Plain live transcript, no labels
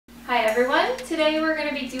Hi everyone, today we're going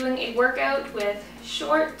to be doing a workout with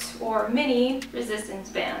short or mini resistance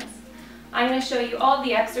bands. I'm going to show you all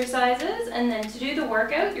the exercises, and then to do the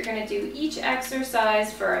workout you're going to do each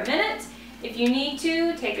exercise for a minute. If you need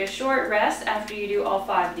to, take a short rest after you do all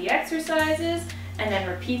 5 of the exercises and then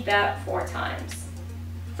repeat that 4 times.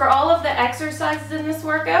 For all of the exercises in this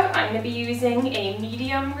workout, I'm going to be using a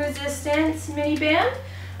medium resistance mini band.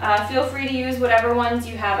 Feel free to use whatever ones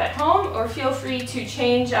you have at home, or feel free to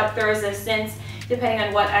change up the resistance depending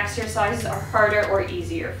on what exercises are harder or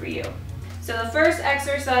easier for you. So the first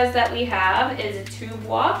exercise that we have is a tube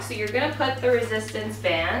walk. So you're going to put the resistance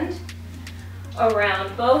band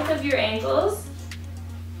around both of your ankles.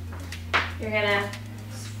 You're going to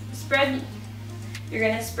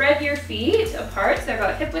spread your feet apart, so they're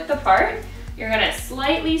about hip width apart. You're going to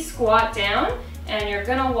slightly squat down, and you're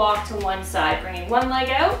going to walk to one side, bringing one leg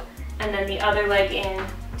out and then the other leg in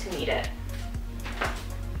to meet it.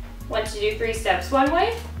 Once you do 3 steps one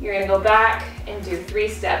way, you're going to go back and do 3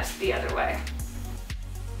 steps the other way.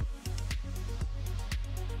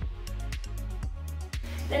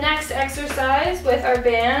 The next exercise with our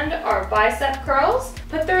band are bicep curls.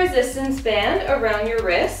 Put the resistance band around your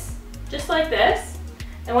wrists, just like this.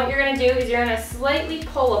 And what you're going to do is you're going to slightly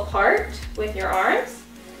pull apart with your arms.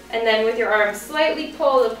 And then with your arms slightly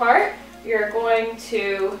pulled apart, you're going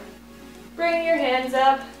to bring your hands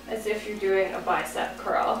up as if you're doing a bicep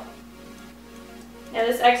curl. Now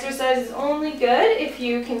this exercise is only good if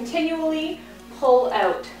you continually pull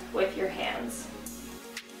out with your hands.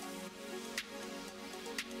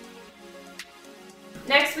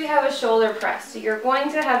 Next we have a shoulder press. So you're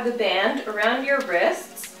going to have the band around your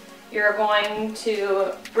wrists. You're going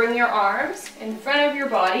to bring your arms in front of your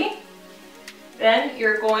body. Then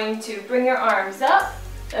you're going to bring your arms up,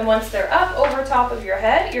 and once they're up over top of your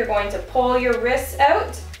head, you're going to pull your wrists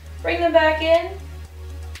out, bring them back in,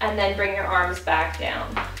 and then bring your arms back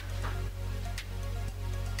down.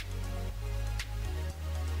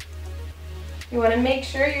 You want to make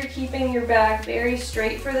sure you're keeping your back very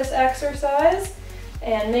straight for this exercise,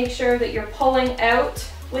 and make sure that you're pulling out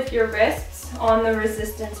with your wrists on the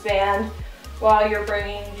resistance band while you're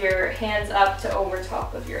bringing your hands up to over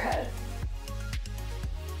top of your head.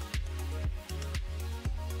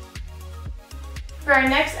 For our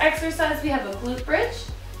next exercise, we have a glute bridge.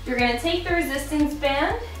 You're going to take the resistance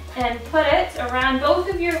band and put it around both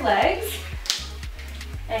of your legs,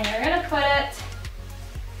 and you're going to put it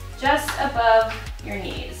just above your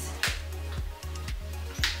knees,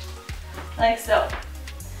 like so.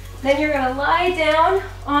 Then you're going to lie down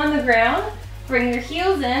on the ground, bring your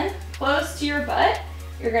heels in close to your butt.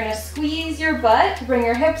 You're going to squeeze your butt to bring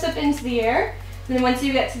your hips up into the air. And then once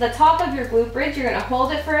you get to the top of your glute bridge, you're going to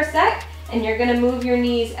hold it for a sec. And you're going to move your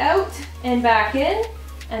knees out and back in,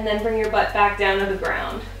 and then bring your butt back down to the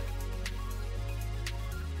ground.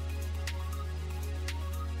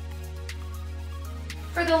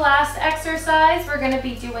 For the last exercise, we're going to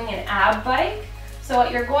be doing an ab bike. So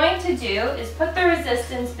what you're going to do is put the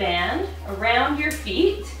resistance band around your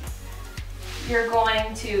feet. You're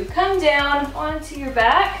going to come down onto your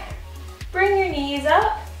back, bring your knees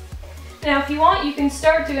up. Now if you want, you can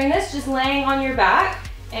start doing this just laying on your back.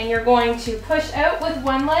 And you're going to push out with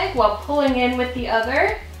one leg while pulling in with the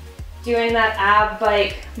other, doing that ab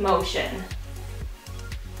bike motion.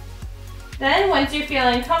 Then once you're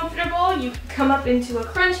feeling comfortable, you can come up into a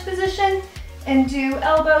crunch position and do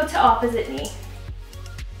elbow to opposite knee.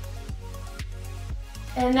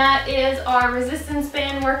 And that is our resistance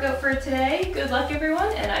band workout for today. Good luck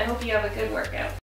everyone, and I hope you have a good workout.